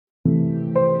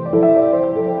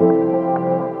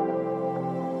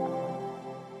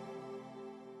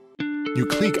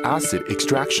Nucleic acid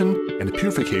extraction and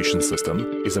purification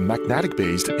system is a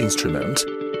magnetic-based instrument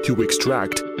to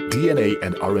extract DNA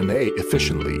and RNA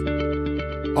efficiently.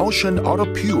 Ocean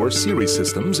AutoPure series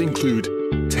systems include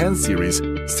 10 series,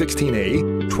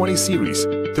 16A, 20 series,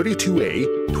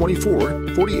 32A,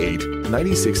 24, 48,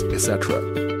 96, etc.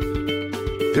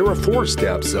 There are 4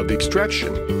 steps of the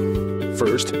extraction.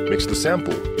 First, mix the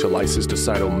sample to lyse the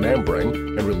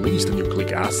cytomembrane and release the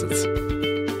nucleic acids.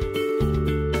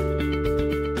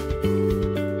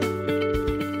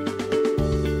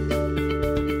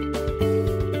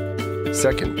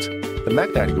 Second, the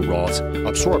magnetic rods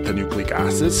absorb the nucleic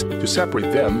acids to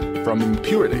separate them from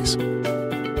impurities.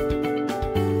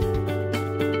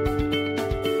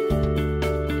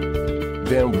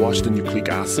 Then wash the nucleic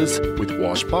acids with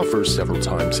wash buffers several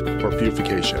times for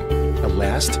purification. And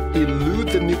last,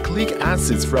 elute the nucleic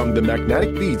acids from the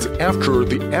magnetic beads after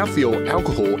the ethyl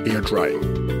alcohol air drying.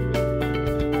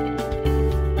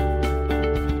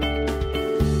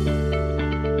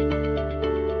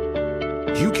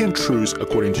 You can choose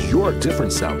according to your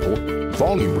different sample.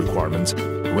 Volume requirements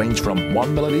range from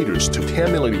 1 ml to 10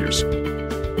 ml.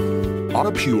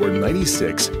 AutoPure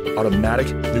 96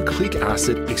 automatic nucleic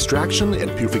acid extraction and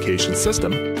purification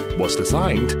system was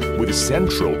designed with a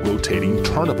central rotating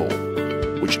turnable,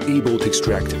 which is able to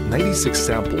extract 96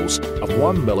 samples of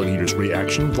 1 ml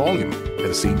reaction volume at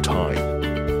the same time.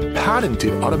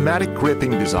 Patented automatic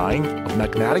gripping design of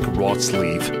magnetic rod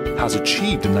sleeve has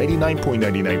achieved a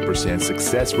 99.99%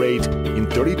 success rate in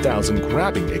 30,000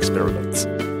 grabbing experiments.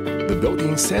 The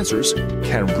built-in sensors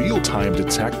can real-time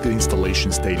detect the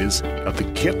installation status of the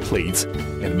kit plates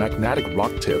and magnetic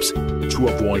rod tips to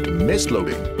avoid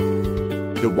misloading.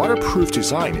 The waterproof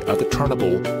design of the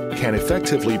turnable can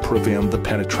effectively prevent the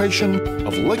penetration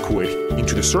of liquid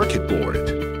into the circuit board.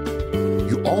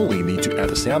 You only need to add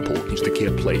a sample into the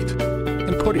kit plate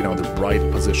and put it on the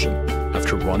right position.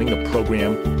 After running the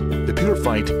program, the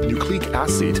purified nucleic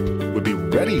acid will be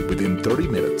ready within 30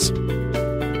 minutes.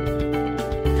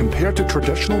 Compared to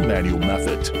traditional manual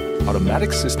method,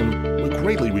 automatic system will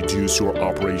greatly reduce your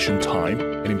operation time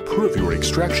and improve your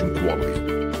extraction quality.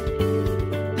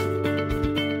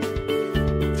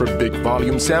 For big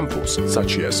volume samples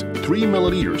such as 3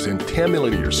 ml and 10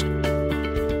 ml,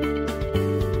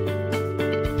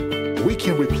 we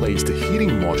can replace the heating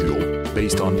module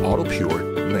based on AutoPure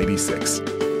 96.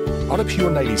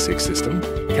 AutoPure 96 system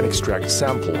can extract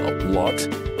sample of blood,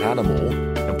 animal,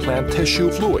 and plant tissue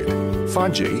fluid,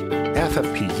 fungi,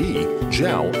 FFPE,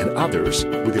 gel, and others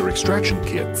with their extraction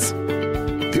kits.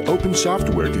 The open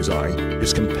software design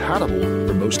is compatible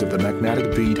for most of the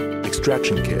magnetic bead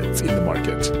extraction kits in the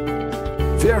market.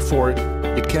 Therefore,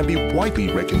 it can be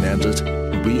widely recommended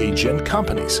in reagent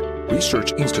companies,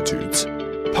 research institutes,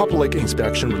 public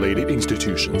inspection-related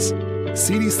institutions,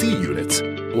 CDC units,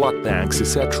 blood banks,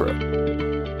 etc.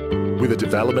 With the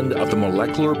development of the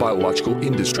molecular biological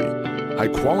industry,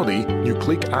 high-quality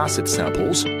nucleic acid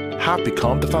samples have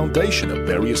become the foundation of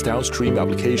various downstream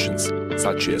applications,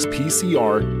 such as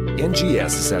PCR,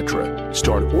 NGS, etc.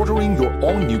 Start ordering your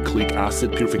own nucleic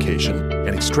acid purification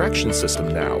and extraction system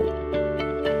now.